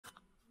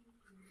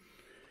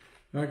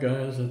Alright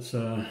guys, it's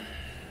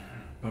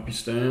Poppy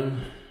Stan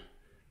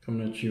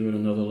coming at you with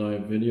another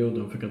live video.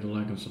 Don't forget to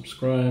like and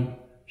subscribe,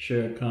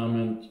 share,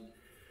 comment,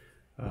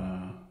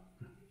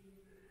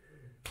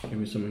 give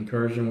me some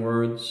encouraging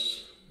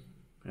words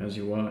as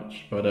you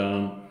watch. But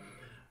I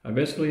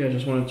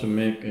just wanted to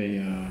make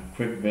a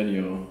quick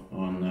video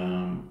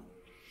on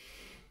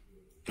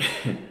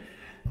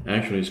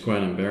actually it's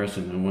quite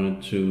embarrassing. I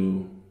wanted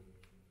to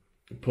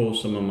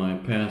post some of my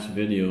past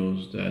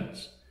videos that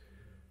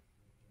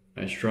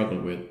I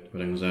struggled with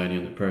anxiety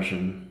and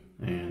depression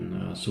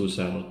and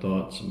suicidal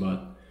thoughts,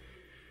 but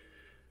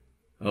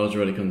I was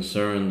really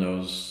concerned.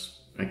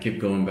 I keep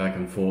going back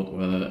and forth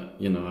whether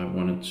I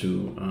wanted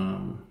to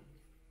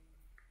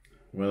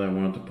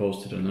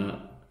post it or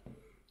not.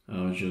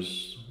 I was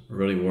just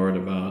really worried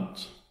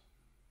about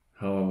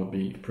how I would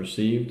be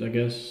perceived, I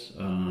guess.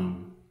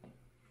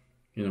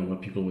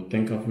 What people would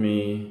think of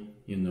me.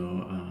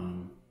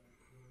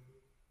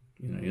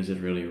 Is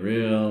it really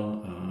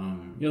real?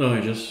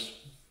 I just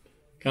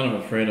kind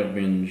of afraid of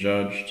being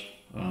judged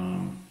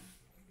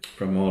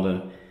from all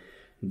the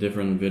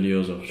different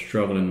videos of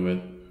struggling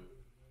with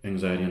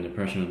anxiety and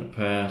depression in the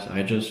past.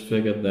 I just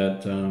figured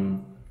that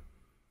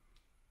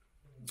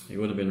it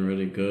would have been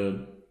really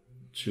good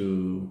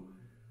to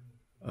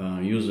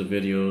use the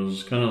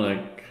videos kind of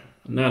like,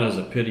 not as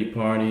a pity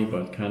party,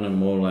 but kind of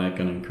more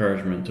like an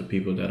encouragement to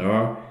people that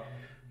are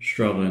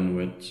struggling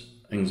with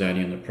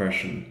anxiety and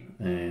depression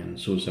and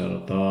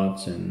suicidal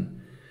thoughts, and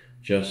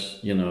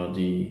just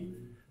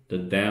the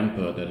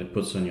damper that it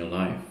puts on your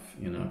life,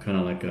 kind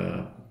of like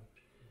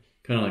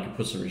it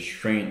puts a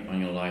restraint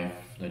on your life,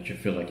 that you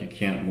feel like you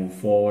can't move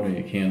forward or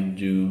you can't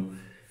do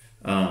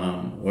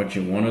what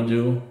you want to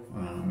do.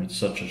 It's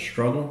such a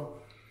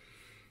struggle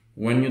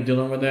when you're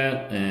dealing with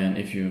that, and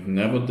if you've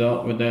never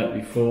dealt with that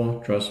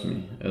before, trust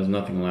me, there's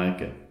nothing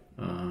like it.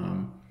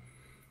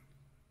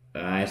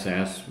 I used to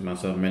ask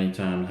myself many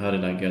times, how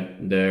did I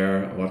get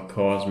there? What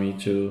caused me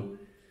to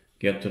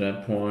get to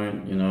that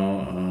point?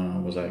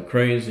 Was I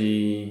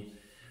crazy?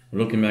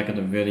 Looking back at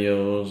the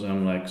videos,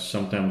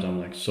 sometimes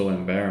I'm so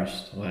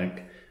embarrassed.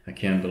 Like, I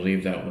can't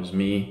believe that was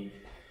me.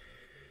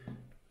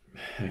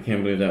 I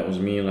can't believe that was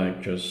me,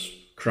 like just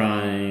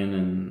crying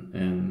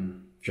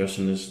and just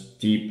in this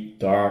deep,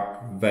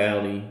 dark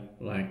valley,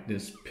 like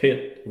this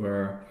pit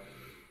where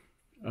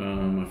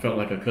I felt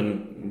like I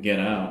couldn't get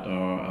out,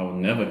 or I would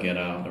never get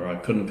out, or I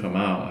couldn't come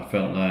out. I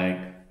felt like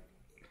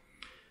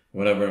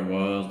whatever it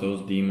was,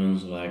 those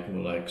demons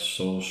were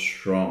so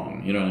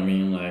strong, you know what I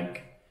mean?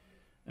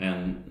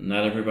 And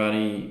not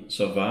everybody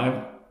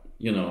survived,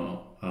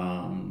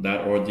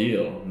 that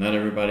ordeal. Not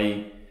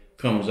everybody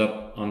comes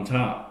up on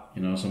top.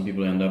 Some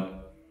people end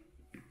up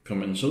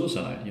committing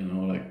suicide,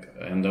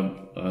 end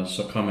up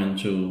succumbing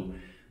to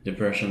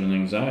depression and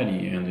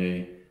anxiety, and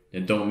they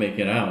don't make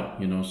it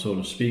out, so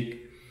to speak.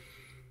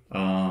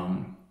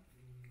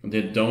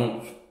 They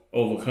don't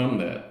overcome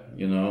that,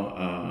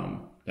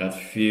 that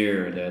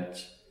fear,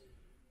 that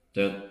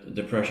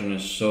depression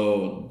is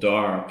so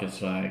dark.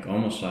 It's like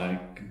almost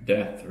like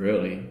death,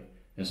 really.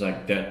 It's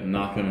like death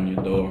knocking on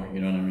your door,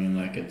 you know what I mean?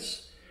 Like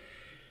it's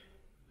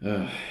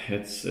a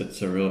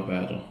real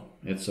battle.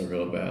 It's a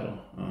real battle.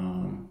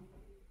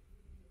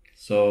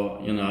 So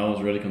I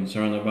was really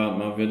concerned about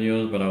my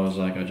videos, but I was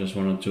like, I just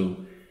wanted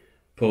to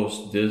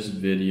post this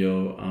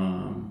video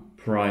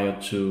prior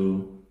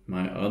to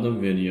my other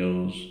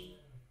videos,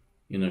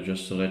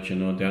 just to let you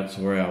know that's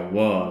where I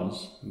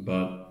was.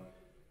 But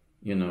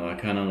I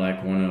kind of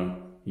want to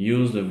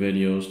use the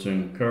videos to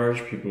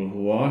encourage people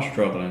who are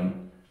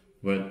struggling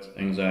with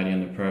anxiety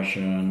and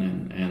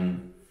depression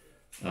and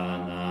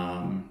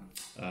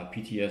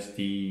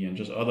PTSD and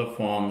just other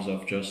forms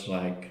of just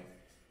like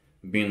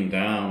being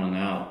down and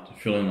out,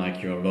 feeling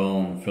like you're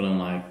alone, feeling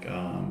like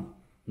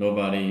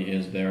nobody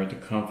is there to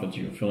comfort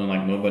you, feeling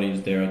like nobody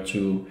is there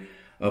to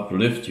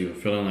uplift you,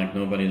 feeling like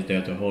nobody is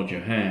there to hold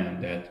your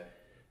hand, that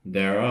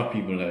there are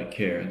people that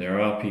care, there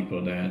are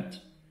people that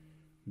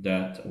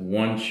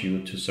want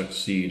you to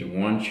succeed,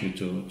 want you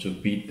to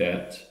beat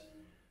that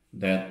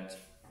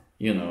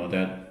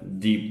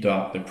deep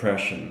dark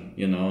depression.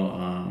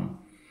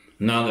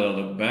 Now that I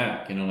look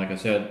back, like I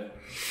said,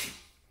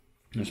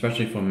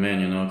 especially for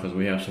men, because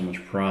we have so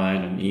much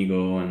pride and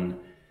ego, and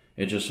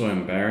it's just so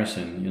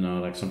embarrassing.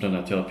 Like sometimes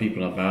I tell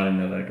people about it, and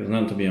they're like, there's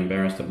nothing to be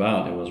embarrassed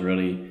about. It was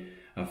really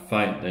a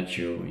fight that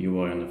you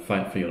were in, a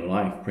fight for your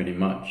life, pretty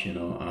much.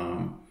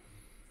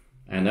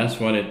 And that's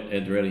what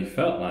it really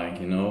felt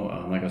like.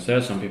 Like I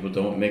said, some people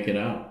don't make it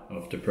out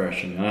of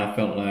depression, and I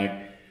felt like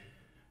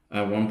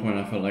at one point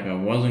I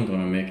wasn't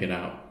gonna make it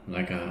out.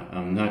 Like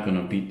I'm not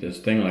gonna beat this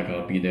thing. Like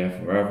I'll be there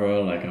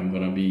forever. Like I'm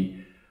gonna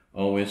be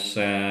always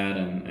sad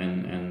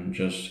and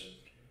just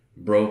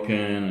broken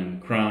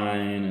and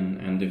crying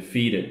and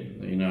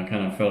defeated. I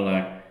kind of felt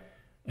like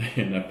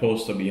in that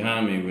poster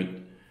behind me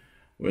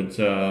with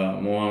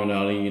Muhammad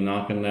Ali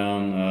knocking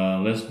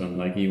down Lisbon,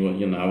 like he was,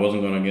 I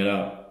wasn't gonna get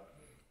up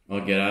or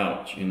get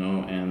out,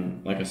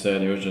 and like I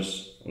said, it was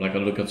just like I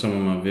look at some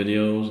of my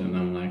videos and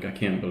I'm like, I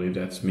can't believe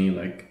that's me.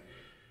 Like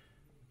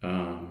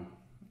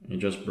it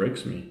just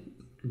breaks me.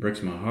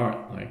 breaks my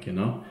heart, like,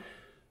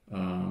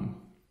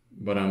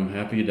 but I'm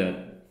happy that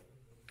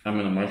I'm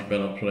in a much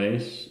better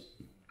place.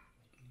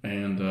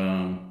 And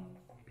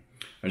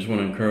I just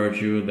want to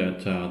encourage you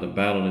that the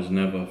battle is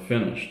never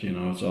finished.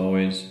 It's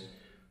always,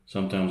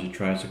 sometimes it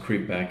tries to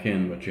creep back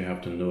in, but you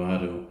have to know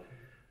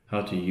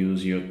how to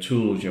use your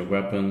tools, your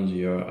weapons,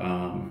 your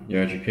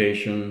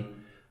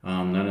education,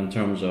 not in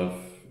terms of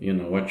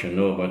what you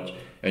know, but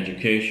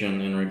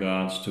education in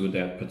regards to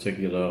that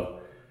particular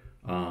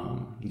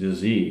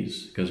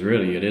disease, because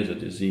really it is a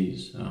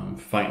disease.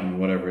 Fighting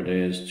whatever it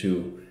is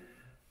to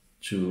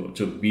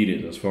beat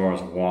it, as far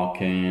as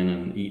walking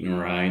and eating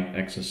right,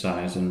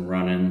 exercising,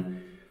 running,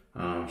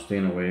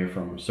 staying away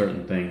from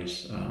certain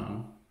things,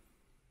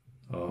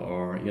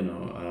 or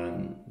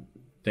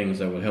things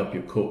that would help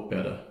you cope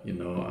better.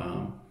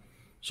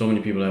 So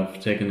many people have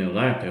taken their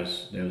life.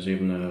 There's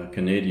even a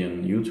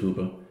Canadian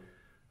YouTuber,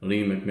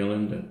 Lee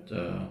McMillan,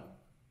 that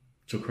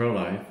took her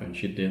life, and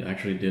she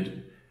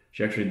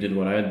actually did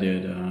what I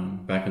did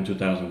back in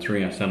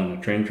 2003. I sat on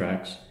the train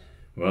tracks.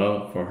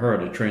 Well, for her,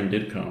 the train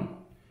did come,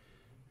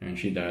 and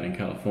she died in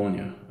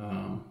California.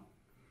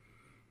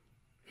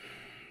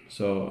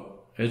 So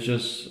it's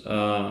just,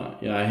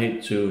 I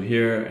hate to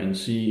hear and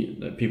see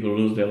that people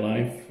lose their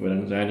life with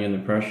anxiety and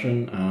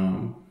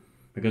depression,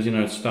 because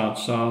it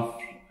starts off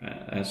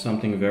as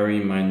something very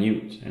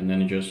minute, and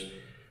then it just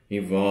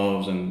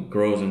evolves and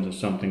grows into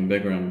something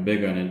bigger and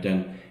bigger, and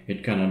then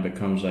it kind of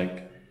becomes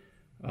like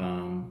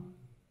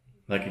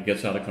it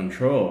gets out of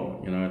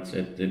control.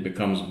 It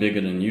becomes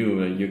bigger than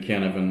you. You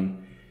can't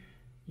even,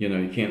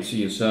 you can't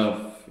see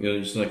yourself.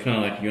 It's like kind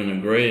of like you're in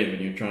a grave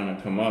and you're trying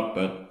to come up,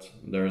 but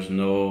there's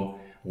no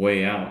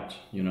way out.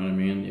 You know what I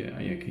mean?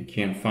 You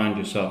can't find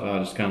yourself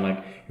out. It's kind of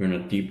like you're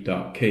in a deep,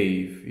 dark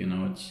cave.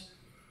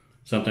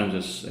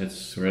 Sometimes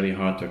it's really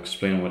hard to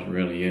explain what it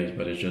really is,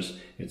 but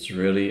it's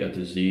really a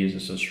disease.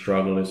 It's a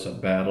struggle. It's a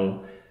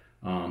battle.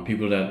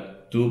 People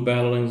that do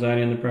battle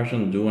anxiety and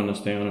depression do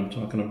understand what I'm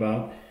talking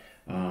about.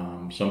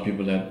 Some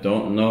people that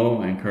don't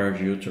know, I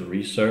encourage you to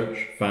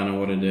research, find out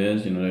what it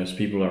is. There's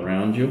people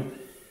around you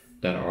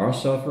that are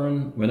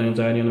suffering with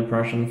anxiety and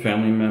depression,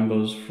 family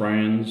members,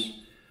 friends,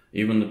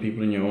 even the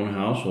people in your own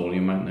household.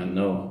 You might not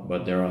know,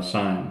 but there are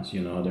signs.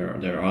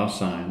 There are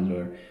signs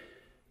where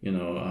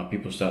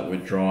people start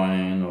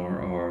withdrawing,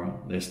 or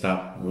they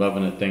stop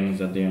loving the things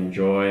that they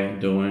enjoy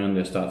doing.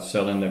 They start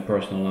selling their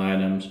personal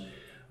items.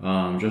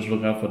 Just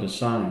look out for the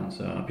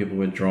signs. People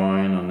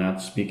withdrawing, or not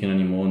speaking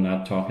anymore,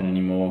 not talking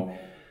anymore,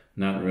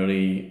 not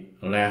really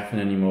laughing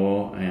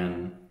anymore.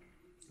 And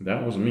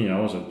that was me. I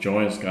was a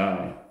joyous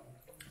guy,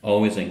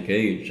 always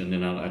engaged, and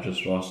then I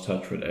just lost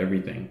touch with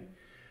everything.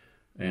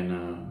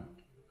 And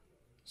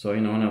so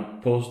when I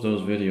post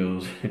those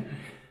videos,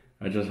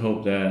 I just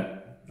hope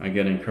that I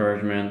get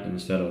encouragement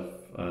instead of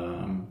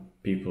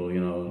people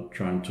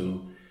trying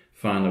to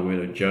find a way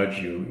to judge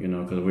you,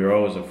 because we're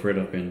always afraid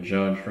of being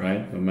judged,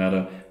 right? No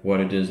matter what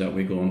it is that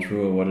we're going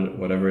through, or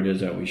whatever it is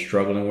that we're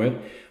struggling with,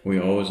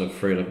 we're always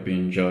afraid of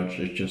being judged.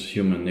 It's just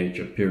human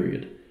nature,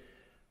 period.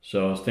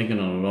 So I was thinking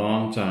a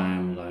long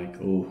time,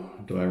 like, oh,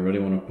 do I really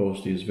want to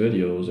post these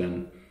videos?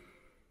 And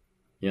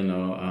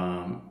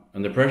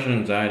and depression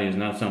and anxiety is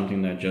not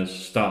something that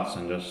just starts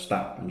and just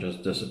stops and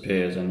just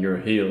disappears and you're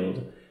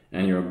healed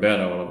and you're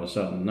better all of a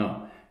sudden.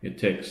 No, it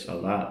takes a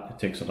lot. It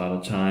takes a lot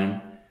of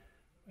time,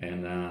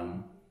 and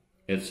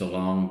it's a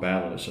long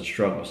battle. It's a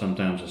struggle.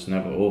 Sometimes it's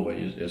never over.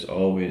 It's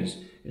always,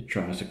 it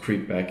tries to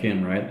creep back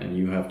in, right? And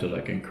you have to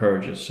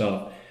encourage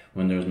yourself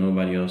when there's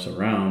nobody else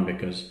around,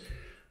 because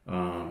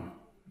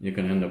you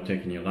can end up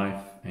taking your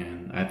life.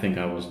 And I think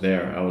I was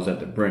there. I was at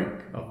the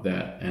brink of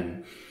that,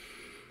 and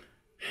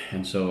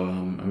so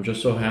I'm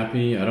just so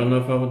happy. I don't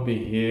know if I would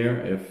be here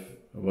if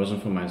it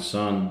wasn't for my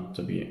son,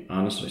 to be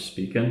honestly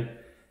speaking.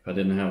 If I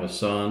didn't have a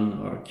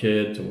son or a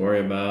kid to worry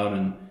about,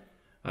 and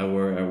I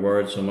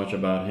worried so much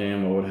about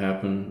him, what would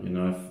happen,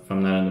 if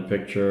I'm not in the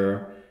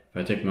picture, if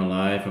I take my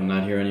life, I'm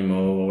not here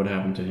anymore, what would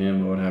happen to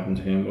him, what would happen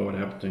to him, what would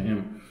happen to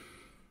him?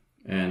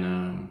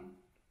 And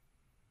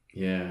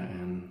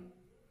and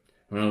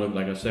when I look,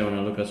 like I said, when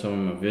I look at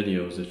some of my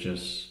videos,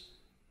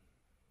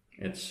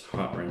 it's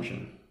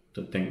heart-wrenching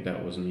to think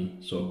that was me,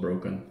 so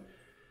broken.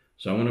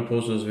 So I'm going to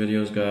post those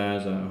videos,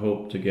 guys. I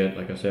hope to get,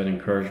 like I said,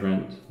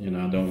 encouragement. I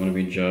don't want to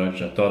be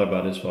judged. I thought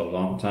about this for a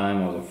long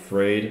time. I was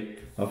afraid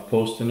of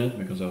posting it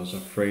because I was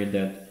afraid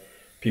that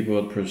people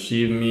would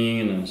perceive me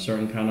in a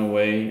certain kind of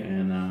way,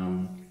 and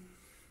I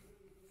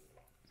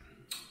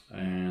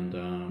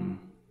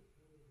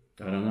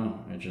don't know.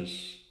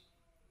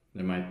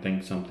 They might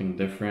think something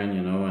different,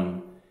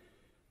 and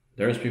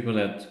there's people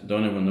that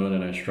don't even know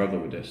that I struggle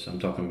with this. I'm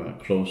talking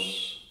about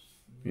close,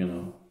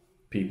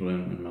 people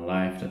in my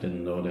life that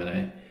didn't know that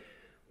I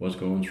was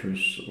going through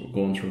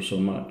so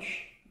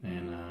much.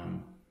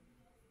 And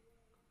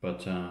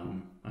but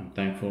I'm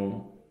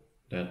thankful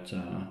that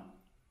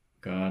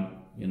God,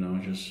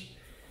 just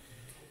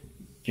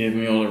gave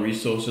me all the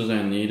resources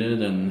I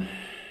needed, and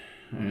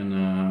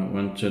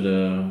went to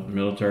the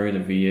military, the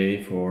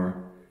VA, for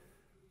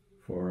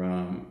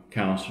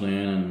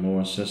counseling and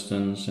more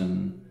assistance,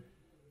 and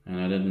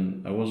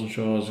and I wasn't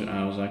sure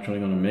I was actually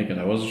going to make it.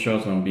 I wasn't sure I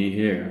was going to be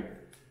here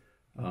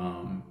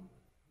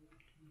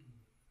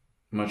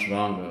much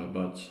longer,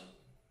 but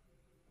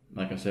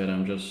like I said,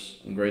 I'm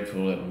just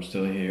grateful that I'm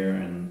still here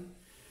and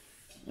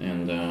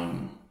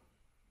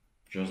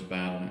just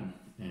battling.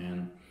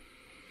 And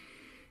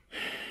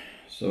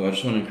so I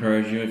just want to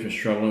encourage you, if you're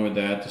struggling with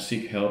that, to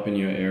seek help in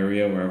your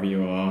area, wherever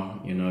you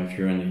are. You know, if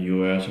you're in the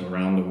U.S. or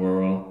around the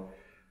world,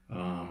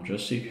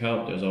 just seek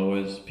help. There's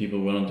always people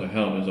willing to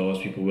help. There's always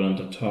people willing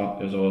to talk.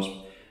 There's always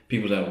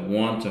people that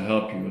want to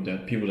help you,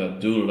 that people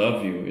that do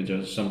love you. It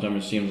just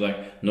sometimes it seems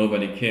like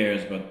nobody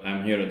cares, but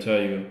I'm here to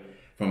tell you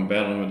from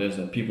battling with this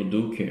that people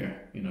do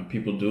care. You know,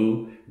 people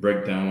do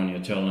break down when you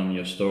tell them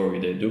your story.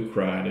 They do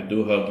cry. They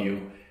do hug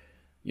you.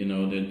 You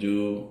know, they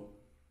do,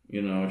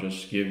 you know,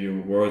 just give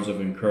you words of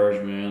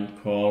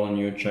encouragement, call on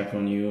you, check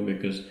on you,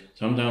 because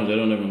sometimes they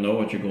don't even know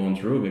what you're going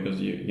through,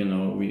 because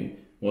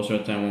most of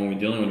the time when we're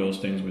dealing with those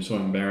things, we're so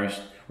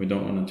embarrassed, we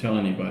don't want to tell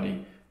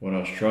anybody what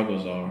our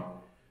struggles are,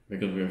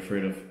 because we're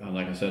afraid of,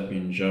 like I said,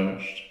 being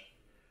judged.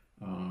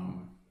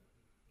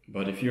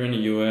 But if you're in the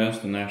U.S.,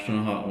 the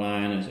national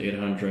hotline is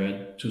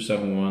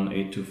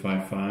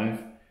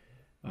 800-271-8255.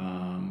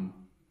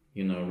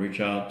 Reach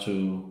out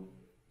to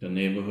the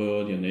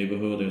neighborhood, your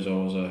neighborhood. There's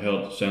always a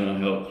health center,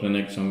 health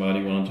clinic,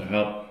 somebody willing to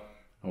help.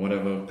 Or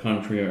whatever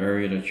country or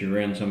area that you're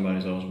in,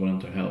 somebody's always willing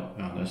to help.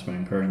 That's my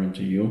encouragement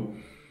to you.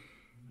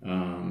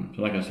 So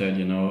like I said,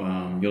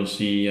 you'll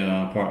see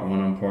part 1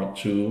 and part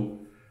 2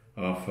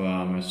 of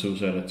my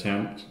suicide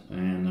attempt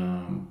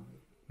and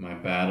my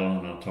battle,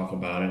 and I'll talk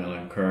about it. I'll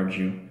encourage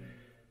you,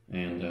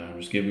 and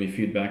just give me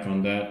feedback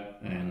on that.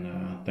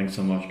 And thanks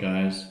so much,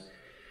 guys.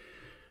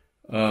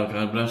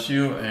 God bless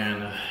you,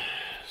 and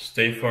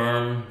stay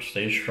firm,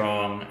 stay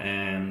strong,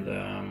 and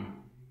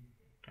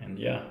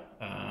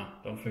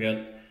don't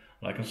forget,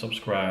 like and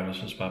subscribe.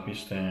 This is Papi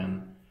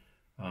Stan.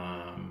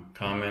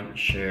 Comment,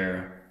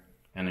 share,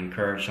 and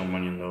encourage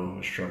someone you know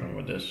who's struggling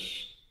with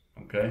this.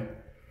 Okay?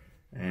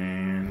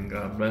 And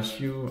God bless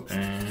you,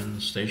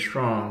 and stay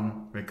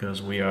strong,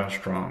 because we are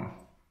strong.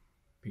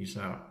 Peace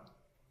out.